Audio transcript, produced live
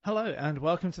Hello and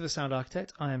welcome to The Sound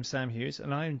Architect. I am Sam Hughes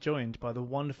and I am joined by the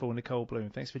wonderful Nichole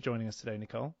Bloom. Thanks for joining us today,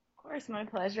 Nichole. Of course, my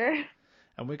pleasure.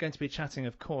 And we're going to be chatting,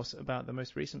 of course, about the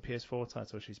most recent PS4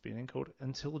 title she's been in called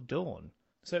Until Dawn.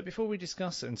 So before we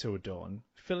discuss Until Dawn,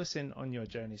 fill us in on your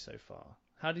journey so far.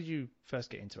 How did you first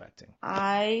get into acting?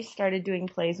 I started doing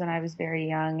plays when I was very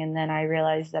young, and then I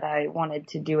realized that I wanted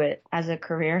to do it as a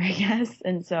career, I guess.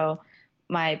 And so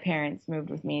my parents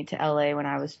moved with me to LA when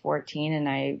I was 14, and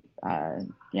I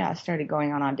started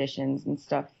going on auditions and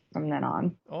stuff from then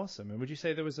on. Awesome. And would you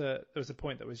say there was a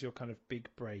point that was your kind of big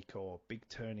break or big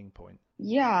turning point?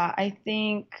 Yeah, I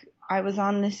think I was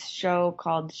on this show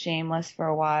called Shameless for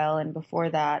a while, and before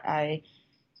that, I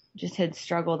just had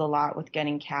struggled a lot with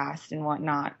getting cast and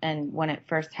whatnot. And when it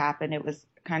first happened, it was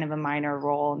kind of a minor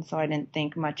role, and so I didn't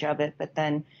think much of it. But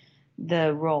then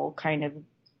the role kind of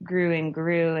grew,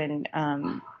 and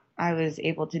I was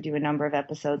able to do a number of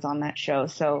episodes on that show.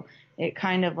 So it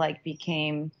kind of like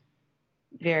became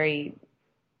very,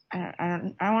 I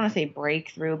don't want to say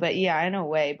breakthrough, but yeah, in a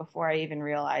way, before I even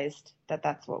realized that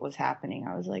that's what was happening,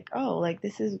 I was like, oh, like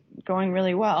this is going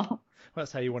really well. Well,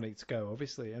 that's how you want it to go,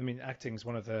 obviously. I mean, acting is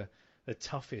one of the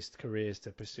toughest careers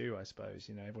to pursue, I suppose.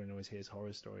 You know, everyone always hears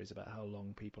horror stories about how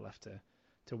long people have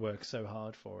to work so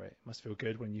hard for it. It must feel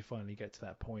good when you finally get to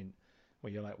that point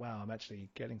where you're like, wow, I'm actually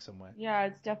getting somewhere. Yeah,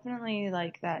 it's definitely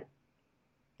like that.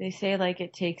 They say like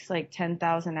it takes like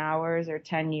 10,000 hours or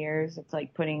 10 years. It's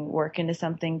like putting work into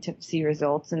something to see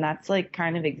results. And that's like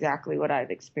kind of exactly what I've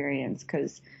experienced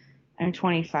because I'm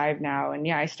 25 now. And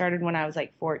yeah, I started when I was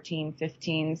like 14,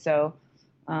 15. So,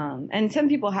 and some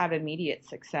people have immediate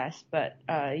success, but,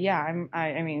 yeah,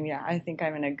 I mean, yeah, I think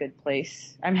I'm in a good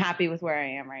place. I'm happy with where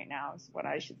I am right now is what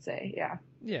I should say. Yeah.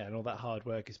 Yeah, and all that hard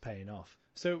work is paying off.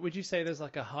 So would you say there's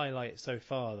like a highlight so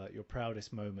far, that your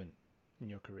proudest moment in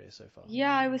your career so far?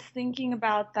 Yeah, I was thinking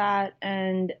about that,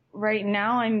 and right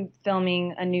now I'm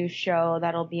filming a new show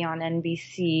that'll be on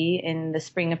NBC in the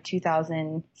spring of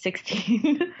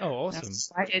 2016. Oh, awesome.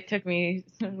 That's why it took me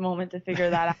a moment to figure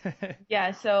that out.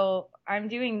 Yeah, so I'm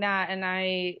doing that, and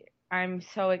I'm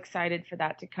so excited for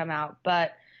that to come out.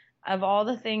 But of all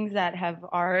the things that have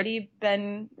already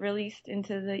been released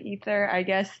into the ether, I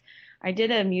guess I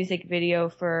did a music video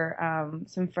for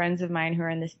some friends of mine who are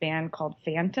in this band called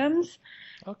Phantoms.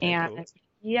 Okay, cool. And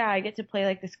yeah, I get to play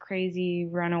like this crazy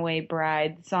runaway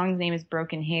bride. The song's name is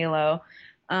Broken Halo.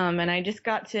 And I just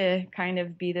got to kind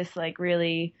of be this like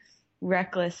really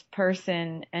reckless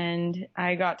person. And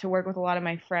I got to work with a lot of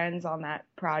my friends on that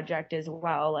project as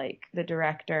well, like the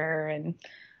director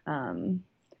and,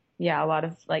 yeah, a lot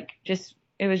of like just,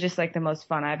 it was just like the most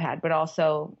fun I've had, but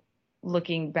also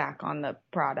looking back on the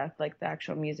product, like the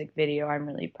actual music video, I'm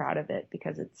really proud of it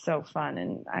because it's so fun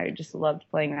and I just loved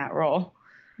playing that role.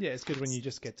 Yeah, it's good when you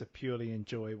just get to purely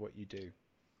enjoy what you do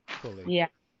fully. Yeah.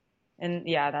 And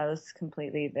yeah, that was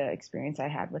completely the experience I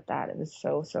had with that. It was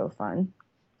so, so fun.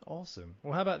 Awesome.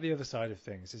 Well, how about the other side of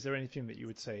things? Is there anything that you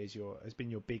would say has been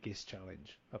your biggest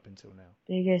challenge up until now?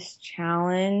 Biggest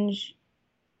challenge.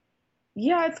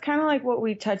 Yeah, it's kind of like what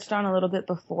we touched on a little bit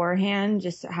beforehand,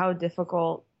 just how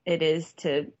difficult it is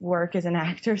to work as an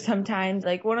actor sometimes.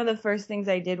 Like one of the first things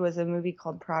I did was a movie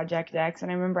called Project X. And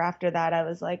I remember after that, I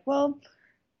was like, well,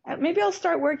 maybe I'll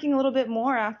start working a little bit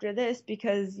more after this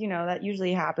because, you know, that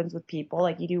usually happens with people.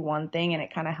 Like you do one thing and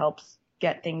it kind of helps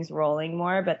get things rolling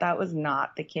more, but that was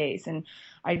not the case. And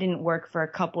I didn't work for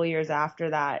a couple years after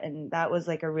that. And that was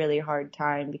like a really hard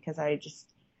time because I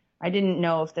didn't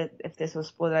know if this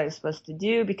was what I was supposed to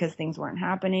do because things weren't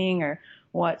happening or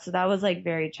what. So that was like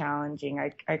very challenging.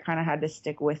 I kind of had to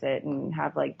stick with it and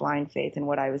have like blind faith in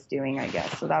what I was doing, I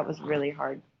guess. So that was really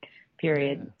hard Yeah.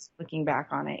 period looking back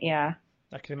on it. Yeah.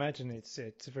 I can imagine it's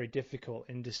a very difficult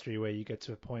industry where you get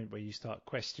to a point where you start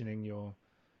questioning your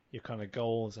kind of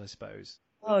goals, I suppose.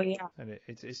 Oh yeah. And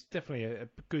it's definitely a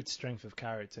good strength of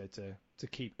character to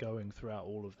keep going throughout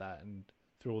all of that and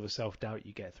through all the self-doubt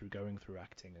you get through going through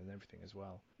acting and everything as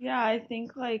well. Yeah, I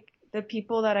think like the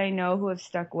people that I know who have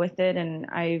stuck with it, and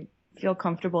I feel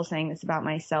comfortable saying this about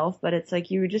myself, but it's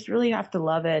like you just really have to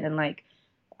love it. And like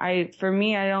for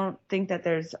me, I don't think that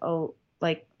there's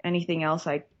like anything else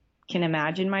I can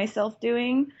imagine myself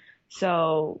doing.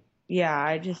 So yeah,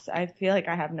 I feel like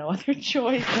I have no other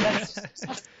choice.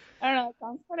 I don't know, it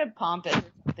sounds kind of pompous or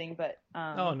something, but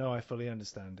Oh no, I fully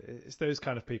understand. It's those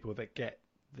kind of people that get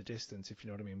the distance, if you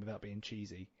know what I mean, without being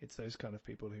cheesy. It's those kind of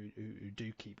people who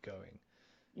do keep going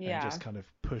and yeah, just kind of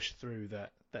push through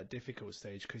that difficult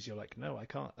stage because you're like, no, I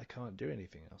can't do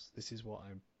anything else. This is what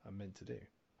I'm meant to do.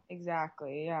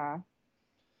 exactly, yeah.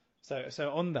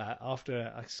 So on that,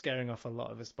 after scaring off a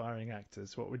lot of aspiring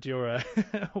actors, what would your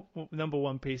number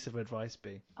one piece of advice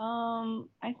be?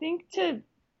 I think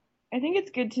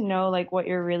it's good to know like what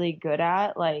you're really good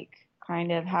at, like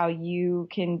kind of how you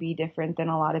can be different than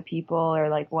a lot of people or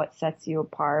like what sets you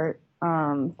apart.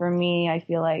 For me, I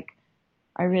feel like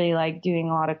I really like doing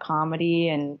a lot of comedy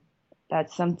and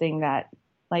that's something that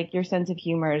like your sense of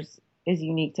humor is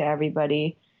unique to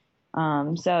everybody.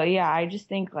 So yeah, I just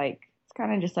think like it's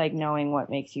kind of just like knowing what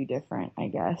makes you different, I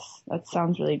guess. That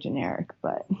sounds really generic,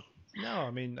 but No,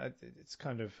 I mean it's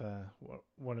kind of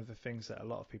one of the things that a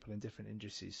lot of people in different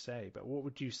industries say. But what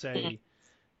would you say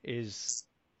is,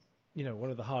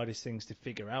 one of the hardest things to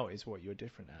figure out is what you're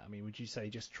different at? I mean, would you say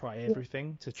just try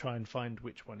everything to try and find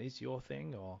which one is your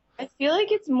thing, or? I feel like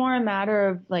it's more a matter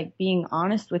of like being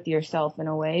honest with yourself in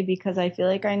a way because I feel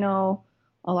like I know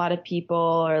a lot of people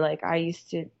or like I used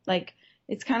to like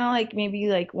it's kind of like maybe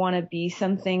you like want to be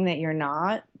something that you're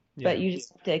not, but Yeah. you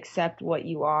just have to accept what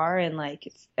you are and like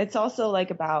it's also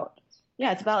like about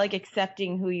yeah, it's about like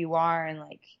accepting who you are and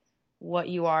like what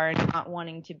you are and not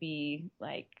wanting to be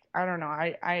like I don't know.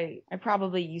 I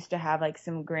probably used to have like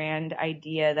some grand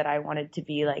idea that I wanted to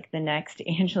be like the next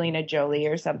Angelina Jolie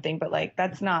or something, but like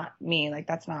that's not me. Like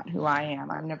that's not who I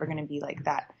am. I'm never going to be like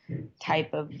that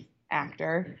type of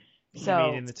actor. You mean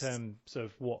So in the terms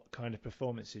of what kind of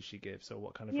performances she gives or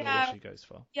what kind of roles yeah, she goes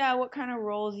for? yeah, what kind of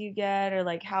roles you get or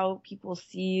like how people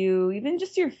see you, even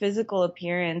just your physical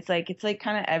appearance. Like it's like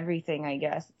kind of everything, I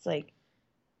guess. It's like,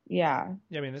 yeah.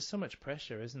 Yeah, I mean, there's so much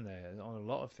pressure, isn't there, on a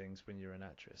lot of things when you're an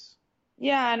actress.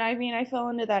 Yeah, and I mean, I fell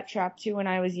into that trap too when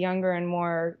I was younger and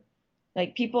more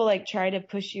like people like try to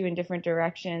push you in different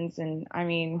directions and I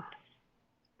mean,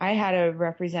 I had a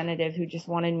representative who just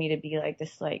wanted me to be like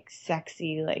this like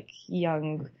sexy like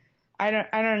young I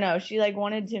don't know. She like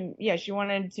wanted to yeah, she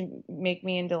wanted to make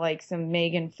me into like some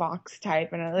Megan Fox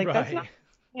type and I like that's not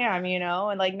Right. him,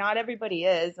 and like not everybody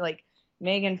is. Like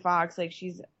Megan Fox, like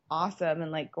she's awesome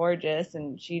and like gorgeous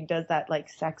and she does that like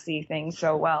sexy thing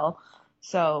so well.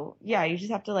 So yeah, you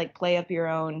just have to like play up your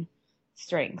own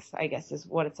strengths, I guess is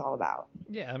what it's all about.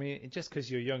 Yeah, I mean, just because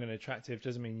you're young and attractive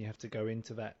doesn't mean you have to go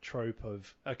into that trope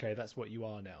of, okay, that's what you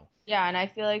are now. Yeah, and I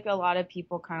feel like a lot of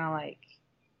people kind of like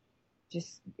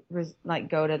just like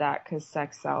go to that because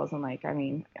sex sells and like I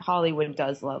mean Hollywood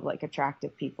does love like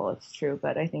attractive people, it's true,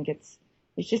 but I think it's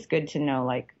just good to know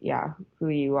like yeah who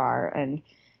you are and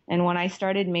when I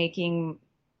started making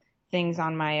things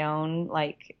on my own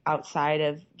like outside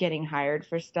of getting hired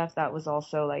for stuff that was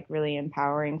also like really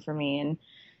empowering for me and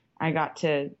I got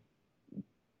to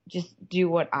just do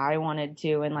what I wanted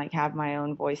to and like have my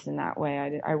own voice in that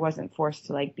way. I wasn't forced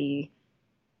to like be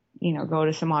go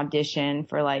to some audition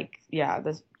for like, yeah,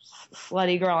 this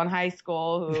slutty girl in high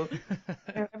school who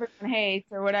everyone hates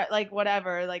or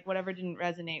whatever, like whatever didn't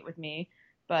resonate with me.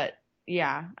 But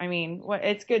yeah, I mean,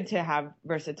 it's good to have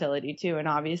versatility too. And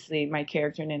obviously my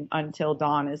character in Until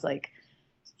Dawn is like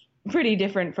pretty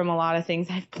different from a lot of things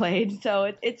I've played.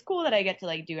 So it's cool that I get to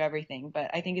like do everything,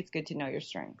 but I think it's good to know your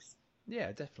strengths.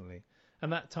 Yeah, definitely.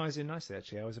 And that ties in nicely,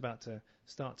 actually. I was about to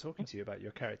start talking to you about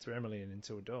your character Emily in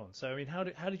Until Dawn. So, I mean, how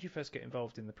did you first get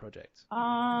involved in the project?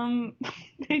 Um,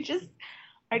 I just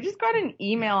I just got an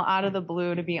email out of the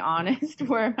blue, to be honest,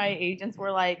 where my agents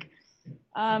were like,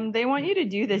 they want you to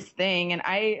do this thing. And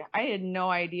I had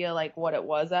no idea like what it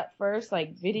was at first,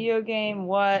 like video game,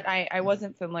 what? I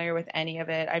wasn't familiar with any of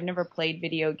it. I've never played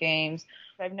video games.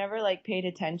 I've never like paid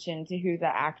attention to who the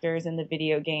actors in the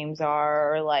video games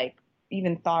are or like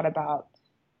even thought about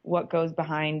what goes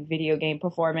behind video game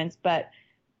performance. But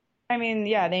I mean,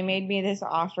 yeah, they made me this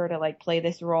offer to like play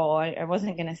this role. I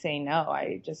wasn't going to say no.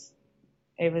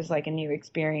 It was like a new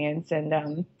experience.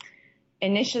 And,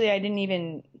 initially I didn't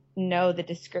even know the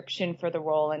description for the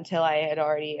role until I had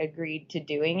already agreed to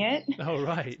doing it. Oh,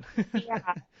 right.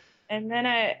 Yeah. And then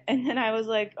I was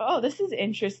like, oh, this is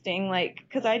interesting. Like,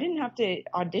 cause I didn't have to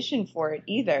audition for it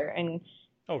either. And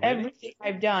Oh, really? everything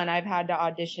I've done, I've had to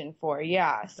audition for.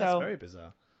 Yeah. That's So very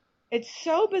bizarre. it's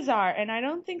so bizarre. And I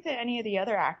don't think that any of the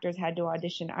other actors had to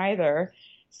audition either.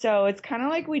 So it's kind of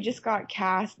like we just got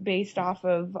cast based off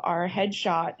of our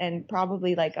headshot and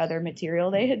probably like other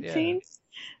material they had Yeah. seen.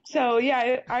 So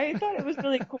yeah, I thought it was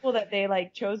really cool that they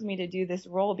like chose me to do this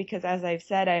role because as I've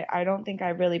said, I don't think I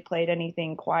really played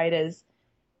anything quite as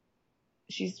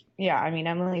yeah, I mean,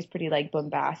 Emily's pretty like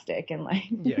bombastic and like,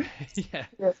 Yeah. Yeah.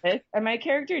 and my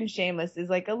character in Shameless is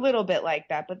like a little bit like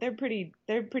that, but they're pretty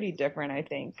different, I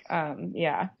think.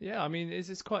 Yeah. Yeah, I mean,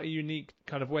 it's quite a unique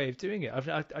kind of way of doing it.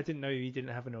 I didn't know you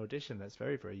didn't have an audition. That's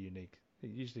very, very unique. You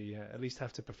usually at least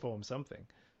have to perform something.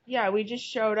 Yeah, we just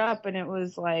showed up and it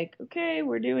was like, okay,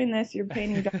 we're doing this. You're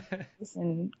painting this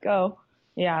and go.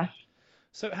 Yeah.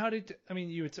 So I mean,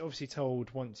 you were obviously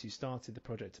told once you started the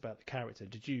project about the character.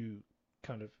 Did you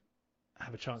kind of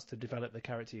have a chance to develop the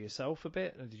character yourself a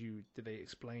bit? Or did they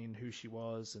explain who she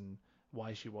was and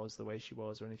why she was the way she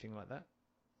was or anything like that?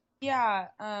 Yeah.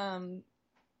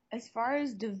 As far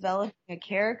as developing a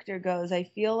character goes, I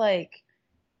feel like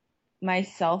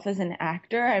myself as an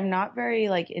actor, I'm not very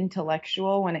like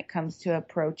intellectual when it comes to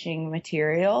approaching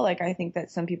material. Like I think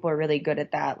that some people are really good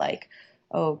at that, like,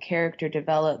 oh, character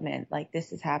development, like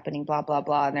this is happening, blah, blah,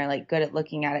 blah. And they're like good at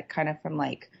looking at it kind of from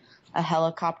like a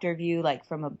helicopter view, like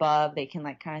from above, they can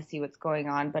like kind of see what's going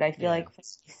on. But I feel Yeah. like for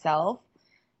myself,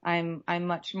 I'm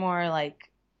much more like,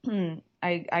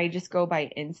 I just go by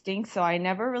instinct. So I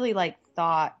never really like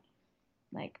thought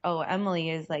like, oh, Emily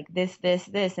is like this,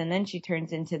 and then she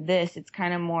turns into this. It's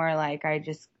kind of more like I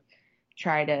just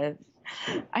try to,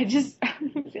 I just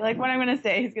feel like what I'm going to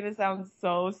say is going to sound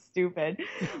so stupid,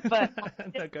 but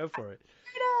No, go for it.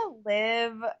 try to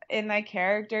live in my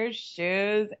character's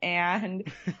shoes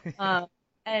um,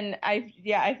 I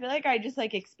feel like I just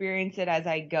like experience it as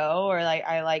I go, or like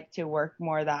I like to work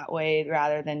more that way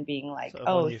rather than being like, Sort of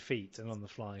on oh, your feet and on the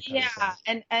fly kind yeah. of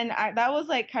thing. That was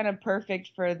like kind of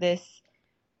perfect for this,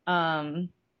 um,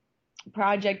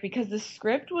 project because the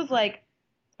script was like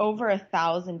over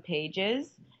 1,000 pages.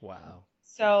 Wow.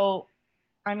 So,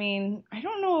 I mean, I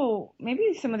don't know,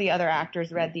 maybe some of the other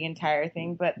actors read the entire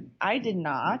thing, but I did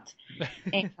not.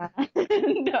 And,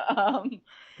 um,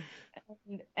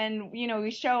 you know,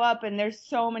 we show up and there's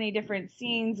so many different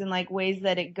scenes and like ways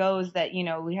that it goes that, you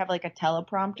know, we have like a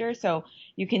teleprompter so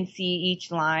you can see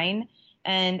each line.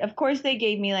 And of course they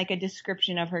gave me like a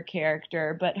description of her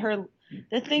character, but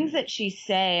the things that she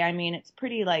say, I mean, it's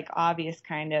pretty like obvious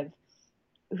kind of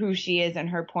who she is and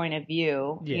her point of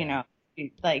view, you Yeah. know,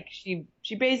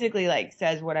 she basically like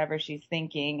says whatever she's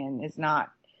thinking and is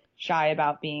not shy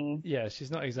about being. Yeah,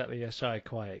 she's not exactly a shy,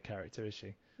 quiet character, is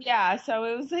she? Yeah, so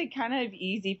it was like kind of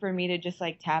easy for me to just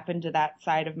like tap into that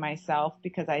side of myself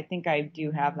because I think I do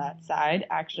have that side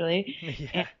actually. Yeah.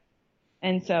 And,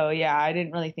 and so yeah, I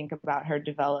didn't really think about her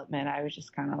development. I was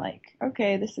just kind of like,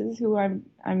 okay, this is who I'm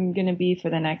going to be for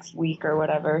the next week or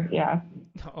whatever. Yeah.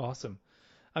 Awesome.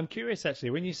 I'm curious actually,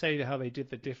 when you say how they did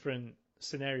the different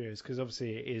scenarios, because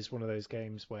obviously it is one of those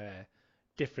games where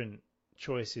different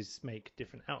choices make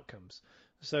different outcomes.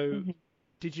 So Mm-hmm.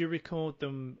 did you record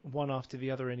them one after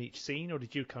the other in each scene, or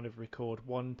did you kind of record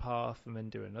one path and then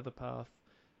do another path?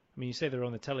 I mean, you say they're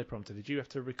on the teleprompter. Did you have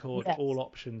to record Yes, all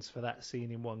options for that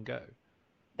scene in one go?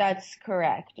 that's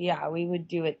correct. Yeah, we would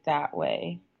do it that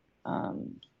way.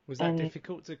 Um, Was that and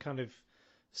difficult to kind of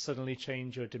suddenly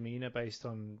change your demeanor based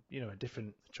on, a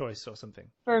different choice or something?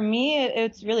 for me,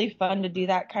 it's really fun to do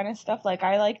that kind of stuff. Like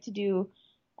I like to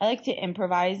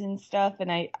improvise and stuff.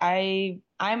 And I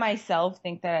myself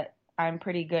think that I'm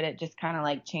pretty good at just kind of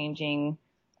like changing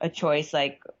a choice,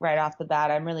 like right off the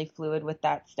bat. I'm really fluid with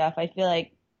that stuff. I feel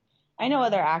like I know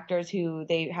other actors who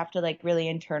they have to like really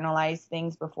internalize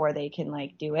things before they can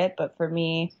like do it. But for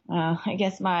me, I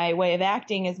guess my way of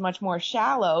acting is much more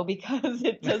shallow because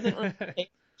it doesn't really take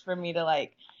much for me to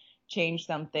like change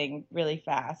something really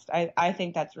fast. I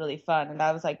think that's really fun. And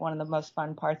that was like one of the most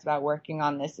fun parts about working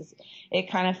on this is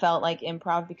it kind of felt like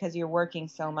improv because you're working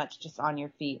so much just on your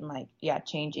feet and like, yeah,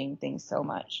 changing things so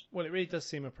much. Well, it really does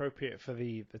seem appropriate for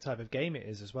the type of game it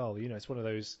is as well. It's one of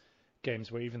those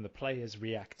games where even the player's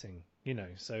reacting,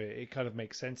 so it kind of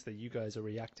makes sense that you guys are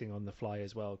reacting on the fly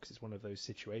as well, because it's one of those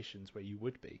situations where you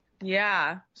would be.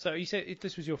 Yeah, So you said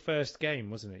this was your first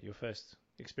game, wasn't it? Your first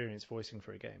experience voicing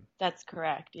for a game. that's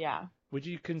correct. Yeah. Would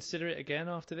you consider it again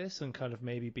after this and kind of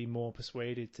maybe be more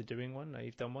persuaded to doing one now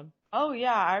you've done one? Oh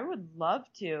yeah, I would love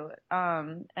to.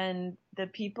 And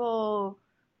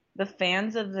the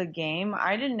fans of the game,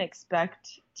 I didn't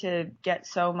expect to get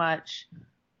so much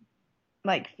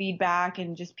like feedback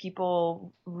and just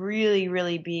people really,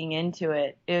 really being into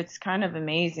it. It's kind of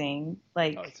amazing. Oh,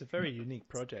 Like, it's a very unique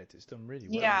project. It's done really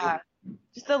well. yeah,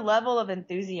 just the level of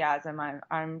enthusiasm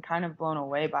I'm kind of blown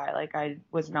away by. Like I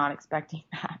was not expecting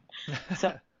that.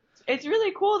 So it's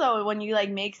really cool though when you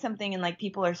like make something and like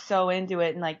people are so into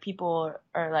it and like people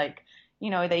are like,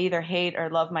 you know, they either hate or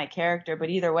love my character,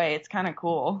 but either way, it's kind of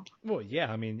cool. Well,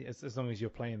 yeah, I mean, as long as you're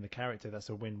playing the character, that's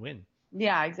a win-win.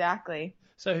 Yeah, exactly.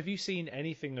 So have you seen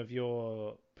anything of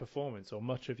your performance or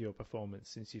much of your performance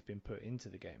since you've been put into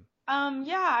the game?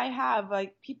 Yeah, I have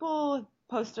like people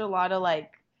posted a lot of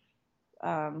like,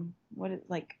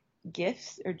 like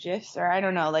GIFs, or I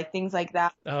don't know, like things like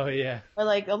that. Oh yeah. Or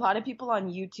like a lot of people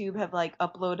on YouTube have like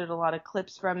uploaded a lot of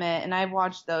clips from it, and I've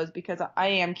watched those because I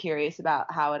am curious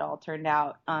about how it all turned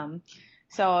out.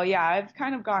 So yeah, I've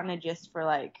kind of gotten a gist for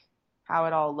like how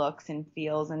it all looks and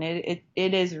feels, and it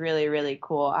is really really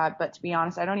cool. But to be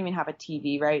honest, I don't even have a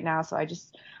TV right now, so I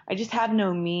just have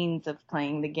no means of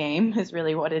playing the game is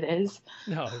really what it is.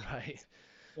 No, right.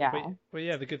 But, Yeah. but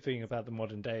yeah, the good thing about the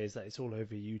modern day is that it's all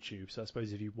over YouTube. So I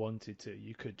suppose if you wanted to,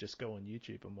 you could just go on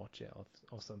YouTube and watch it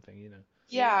or something, you know.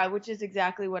 Yeah, which is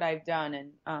exactly what I've done,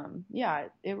 and yeah,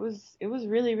 it was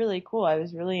really really cool. I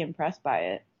was really impressed by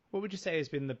it. What would you say has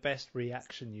been the best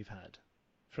reaction you've had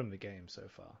from the game so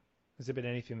far? Has there been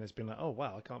anything that's been like, oh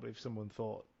wow, I can't believe someone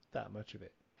thought that much of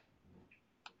it?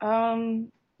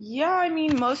 Yeah, I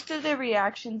mean, most of the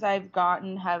reactions I've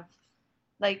gotten have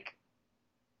like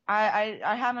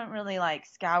I haven't really like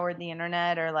scoured the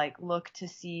internet or like looked to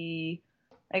see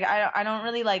like I don't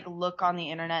really like look on the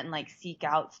internet and like seek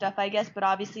out stuff, I guess, but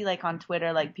obviously like on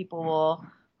Twitter like people will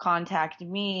contact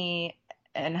me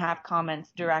and have comments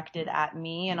directed at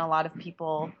me, and a lot of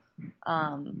people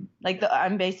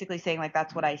I'm basically saying like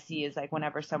that's what I see is like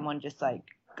whenever someone just like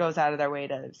goes out of their way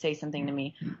to say something to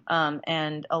me,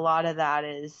 and a lot of that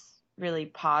is really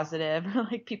positive.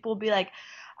 Like people will be like,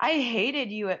 I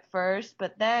hated you at first,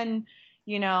 but then,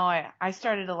 I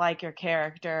started to like your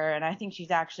character, and I think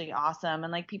she's actually awesome.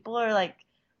 And like people are like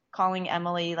calling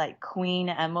Emily like Queen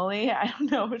Emily. I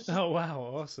don't know. Oh wow,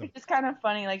 awesome. It's just kind of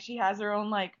funny. Like she has her own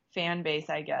like fan base,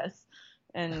 I guess.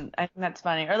 And I think that's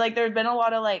funny. Or like there's been a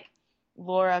lot of like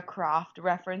Laura Croft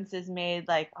references made,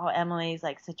 like, oh, Emily's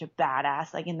like such a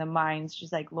badass, like in the mines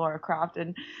she's like Laura Croft,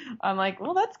 and I'm like,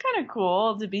 well, that's kind of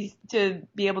cool to be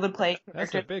able to play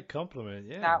That's a big compliment,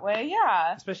 yeah. that way,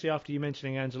 yeah. Especially after you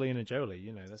mentioning Angelina Jolie,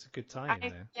 you know, that's a good tie-in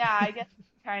there. Yeah, I guess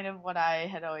kind of what I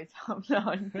had always hoped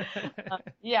on.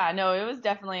 Yeah, no, it was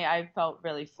definitely, I felt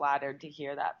really flattered to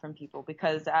hear that from people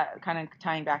because kind of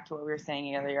tying back to what we were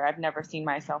saying earlier, I've never seen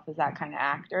myself as that kind of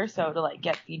actor, so to like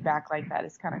get feedback like that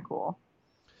is kind of cool.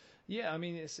 Yeah, I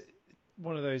mean, it's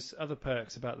one of those other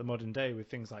perks about the modern day with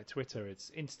things like Twitter. It's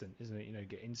instant, isn't it? You know,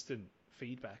 get instant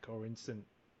feedback or instant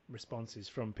responses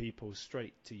from people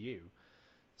straight to you.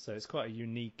 So it's quite a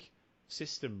unique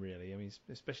system, really. I mean,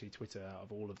 especially Twitter out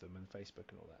of all of them, and Facebook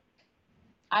and all that.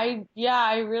 I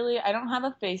don't have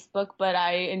a Facebook, but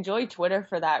I enjoy Twitter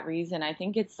for that reason. I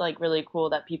think it's like really cool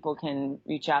that people can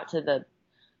reach out to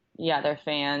their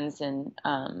fans, and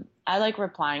I like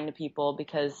replying to people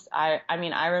because I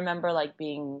mean, I remember like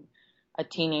being a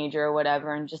teenager or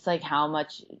whatever, and just like how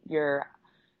much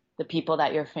the people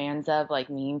that you're fans of like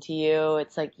mean to you.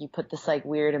 It's like you put this like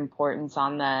weird importance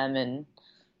on them, and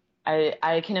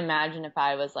I can imagine if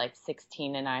I was like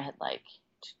 16 and I had like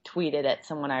tweeted at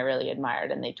someone I really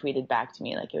admired and they tweeted back to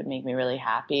me, like it would make me really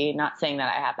happy. Not saying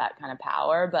that I have that kind of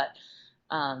power,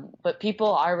 but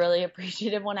people are really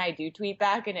appreciative when I do tweet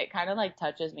back, and it kind of like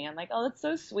touches me. I'm like, oh, that's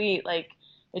so sweet. Like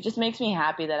it just makes me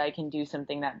happy that I can do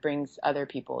something that brings other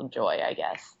people joy, I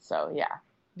guess. So yeah.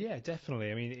 Yeah,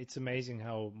 definitely. I mean, it's amazing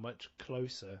how much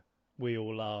closer we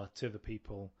all are to the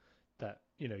people that,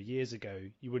 you know, years ago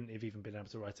you wouldn't have even been able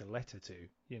to write a letter to,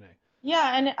 you know.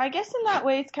 Yeah, and I guess in that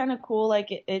way it's kind of cool. Like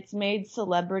it's made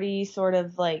celebrity sort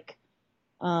of like,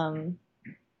 um,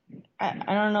 I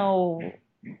don't know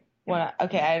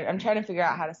I'm trying to figure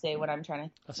out how to say what I'm trying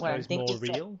to, I what I'm suppose thinking.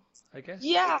 more real, I guess.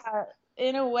 Yeah,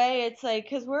 in a way it's like,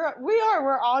 cause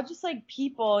we're all just like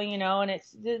people, and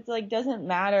it's like doesn't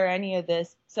matter any of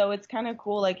this. So it's kind of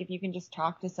cool. Like if you can just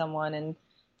talk to someone and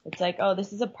it's like, oh,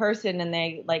 this is a person and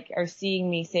they like are seeing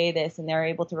me say this and they're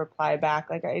able to reply back.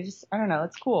 Like I don't know.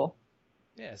 It's cool.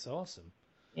 Yeah, it's awesome.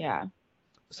 Yeah.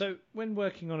 So, when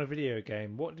working on a video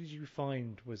game, what did you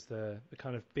find was the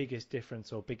kind of biggest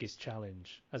difference or biggest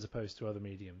challenge as opposed to other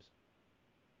mediums?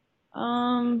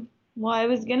 Well, I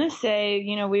was gonna say,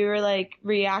 we were like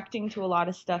reacting to a lot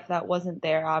of stuff that wasn't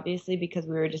there, obviously, because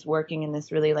we were just working in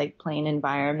this really like plain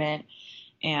environment,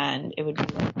 and it would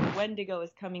be like Wendigo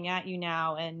is coming at you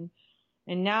now, and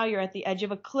now you're at the edge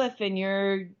of a cliff and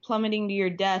you're plummeting to your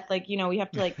death. Like, we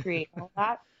have to like create all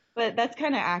that. But that's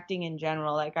kind of acting in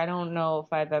general. Like, I don't know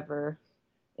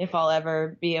if I'll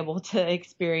ever be able to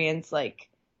experience, like,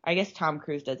 I guess Tom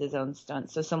Cruise does his own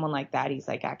stunts. So someone like that, he's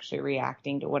like actually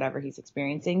reacting to whatever he's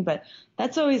experiencing. But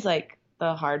that's always like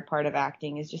the hard part of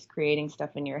acting, is just creating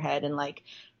stuff in your head and like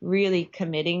really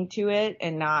committing to it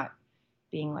and not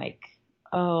being like,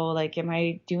 oh, like, am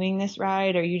I doing this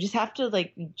right? Or you just have to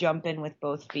like jump in with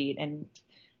both feet and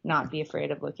not be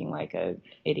afraid of looking like a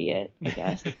idiot, I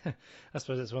guess. I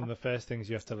suppose it's one of the first things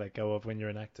you have to let go of when you're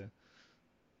an actor.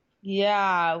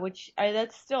 Yeah,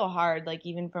 that's still hard, like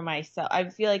even for myself. I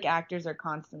feel like actors are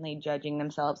constantly judging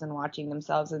themselves and watching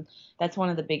themselves, and that's one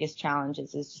of the biggest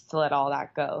challenges is just to let all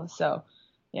that go. So,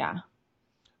 yeah.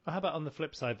 Well, how about on the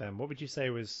flip side then? What would you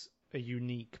say was a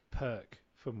unique perk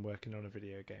from working on a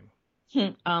video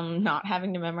game? Not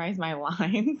having to memorize my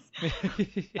lines.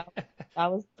 Yeah.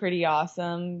 That was pretty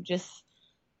awesome. Just,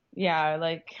 yeah,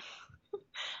 like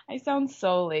I sound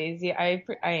so lazy. I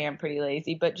am pretty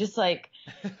lazy, but just like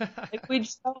we'd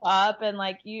show up and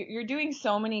like you're doing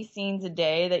so many scenes a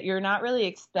day that you're not really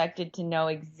expected to know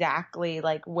exactly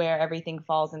like where everything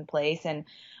falls in place. And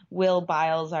Will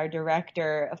Biles, our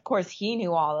director, of course he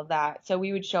knew all of that. So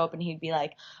we would show up and he'd be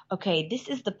like, okay, this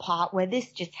is the pot where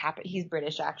this just happened. He's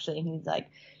British actually. And he's like,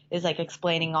 is like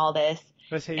explaining all this.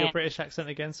 Let's hear your And British accent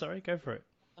again. Sorry, go for it.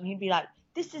 he'd be like,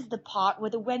 this is the part where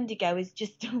the Wendigo is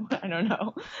just, I don't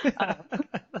know. Um,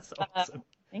 That's uh, awesome.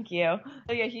 Thank you.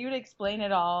 So yeah, he would explain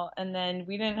it all, and then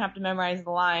we didn't have to memorize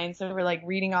the lines. So we're like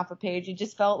reading off a page. It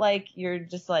just felt like you're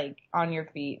just like on your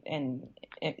feet and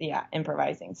yeah,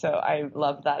 improvising. So I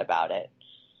loved that about it.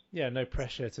 Yeah, no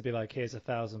pressure to be like, here's a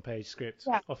 1,000-page script.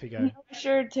 Yeah, Off you go. no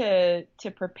pressure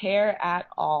to prepare at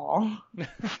all.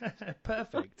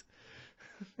 Perfect.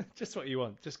 Just what you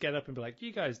want. Just get up and be like,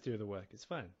 you guys do the work. It's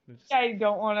fine. Just... I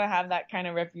don't want to have that kind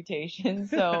of reputation.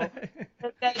 So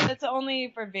that's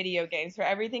only for video games. For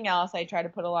everything else, I try to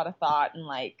put a lot of thought and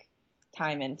like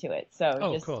time into it. So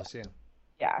Oh, just, of course, yeah.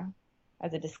 yeah,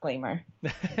 as a disclaimer.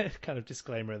 Kind of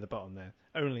disclaimer at the bottom there.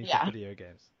 Only Yeah. for video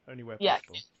games. Only where Yes,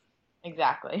 possible.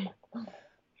 exactly.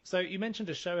 So you mentioned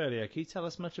a show earlier. Can you tell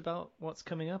us much about what's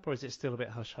coming up, or is it still a bit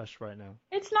hush-hush right now?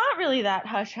 It's not really that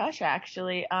hush hush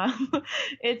actually.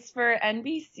 It's for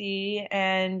NBC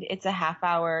and it's a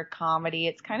half-hour comedy.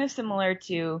 It's kind of similar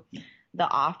to The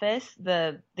Office,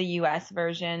 the US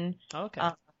version. Oh,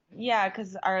 okay. Yeah,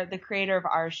 because the creator of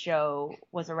our show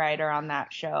was a writer on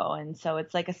that show, and so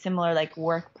it's like a similar like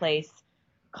workplace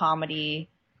comedy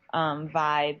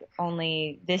vibe.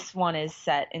 Only this one is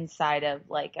set inside of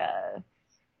like a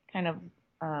kind of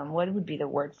what would be the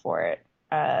word for it?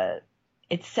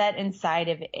 It's set inside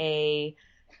of a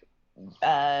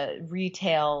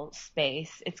retail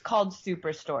space. It's called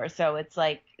Superstore, so it's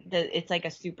like a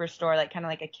superstore, like kind of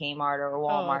like a Kmart or a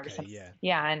Walmart okay, or something. Yeah.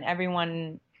 Yeah, and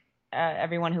everyone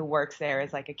who works there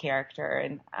is like a character,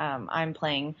 and I'm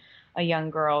playing a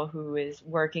young girl who is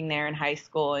working there in high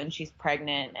school, and she's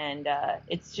pregnant, and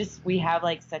it's just we have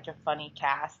like such a funny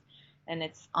cast. And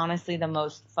it's honestly the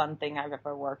most fun thing I've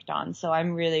ever worked on. So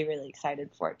I'm really, really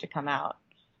excited for it to come out.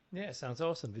 Yeah, it sounds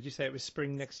awesome. Did you say it was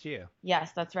spring next year?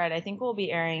 Yes, that's right. I think we'll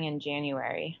be airing in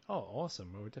January. Oh,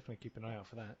 awesome. Well, we'll definitely keep an eye out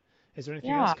for that. Is there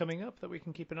anything else coming up that we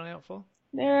can keep an eye out for?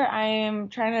 I am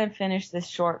trying to finish this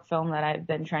short film that I've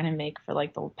been trying to make for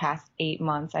like the past 8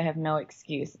 months. I have no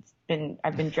excuse.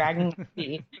 I've been dragging my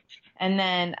feet. And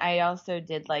then I also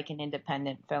did like an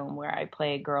independent film where I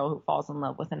play a girl who falls in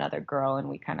love with another girl and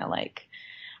we kind of like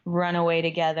run away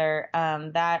together.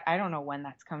 That I don't know when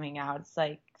that's coming out. It's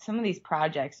like some of these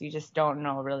projects you just don't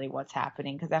know really what's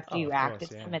happening because after you act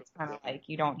them, it's kind of like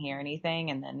you don't hear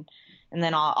anything, and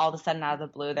then all of a sudden out of the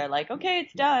blue they're like, okay,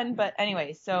 it's done. But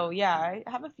anyway, so yeah, I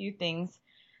have a few things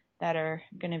that are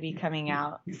going to be coming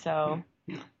out. So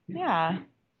yeah.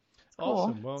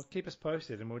 Awesome. Cool. Well, keep us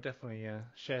posted, and we'll definitely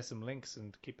share some links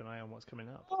and keep an eye on what's coming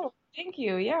up. Oh, thank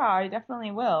you. Yeah, I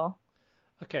definitely will.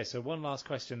 Okay, so one last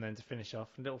question then to finish off.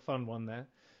 A little fun one there.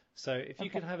 So if you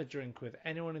could have a drink with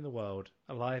anyone in the world,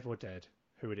 alive or dead,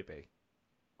 who would it be?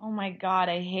 Oh my God,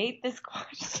 I hate this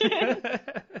question.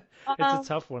 It's a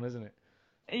tough one, isn't it?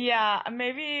 Yeah,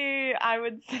 maybe I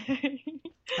would say.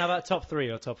 How about top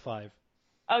 3 or top 5?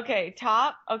 Okay,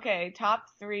 top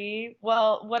 3.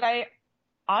 Well, what I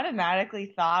automatically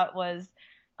thought was,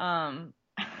 the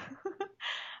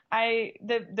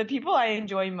people I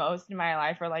enjoy most in my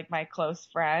life are like my close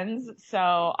friends. So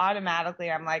automatically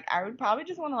I'm like, I would probably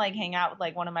just want to like hang out with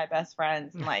like one of my best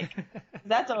friends and like,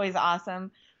 that's always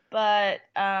awesome. But,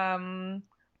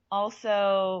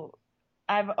 also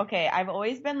I've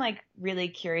always been like really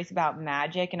curious about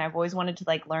magic, and I've always wanted to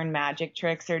like learn magic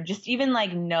tricks or just even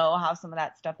like know how some of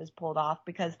that stuff is pulled off,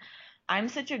 because I'm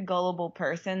such a gullible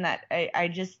person that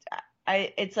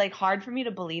it's like hard for me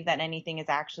to believe that anything is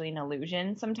actually an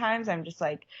illusion. Sometimes I'm just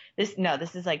like, this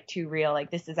is like too real.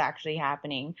 Like this is actually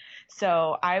happening.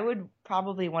 So I would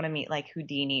probably want to meet like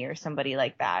Houdini or somebody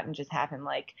like that and just have him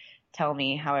like tell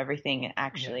me how everything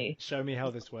actually. Yeah, show me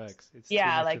how this works. It's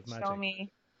like show me.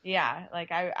 Yeah, like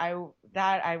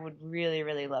that I would really,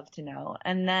 really love to know.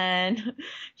 And then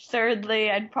thirdly,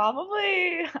 I'd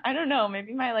probably, I don't know,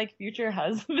 maybe my like future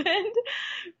husband,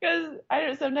 because I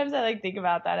don't, sometimes I like think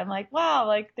about that. I'm like, wow,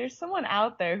 like there's someone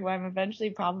out there who I'm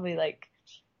eventually probably like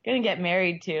gonna get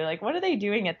married to. Like, what are they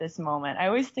doing at this moment? I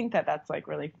always think that that's like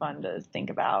really fun to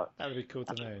think about. That'd be cool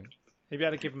to know. Maybe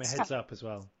I'd give him a heads up as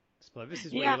well. Just like, this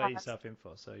is what you Yeah, let yourself in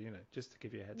for. So, just to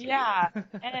give you a heads yeah, up.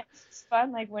 and it's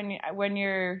fun like when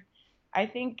you're, I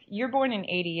think you're born in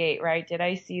 '88, right? Did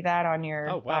I see that on Oh, your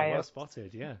wow. bio? Well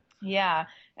spotted. Yeah. Yeah,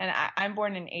 and I'm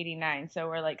born in '89, so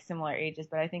we're like similar ages.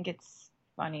 But I think it's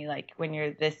funny, like when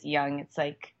you're this young, it's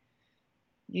like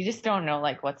you just don't know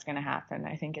like what's gonna happen.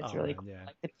 I think it's Oh, really man. cool, Yeah.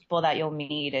 like the people that you'll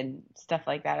meet and stuff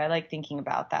like that. I like thinking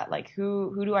about that. Like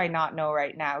who do I not know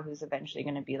right now who's eventually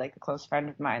gonna be like a close friend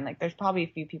of mine? Like there's probably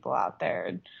a few people out there,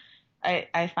 and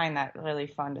I find that really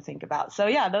fun to think about. So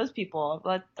yeah, those people.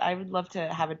 I would love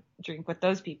to have a drink with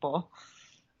those people.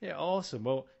 Yeah. Awesome.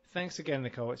 Well, thanks again,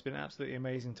 Nichole. It's been absolutely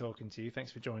amazing talking to you.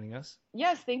 Thanks for joining us.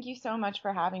 Yes, thank you so much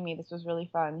for having me. This was really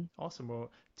fun. Awesome.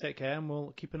 Well, take care and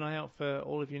we'll keep an eye out for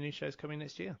all of your new shows coming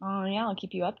next year. Oh yeah, I'll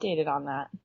keep you updated on that.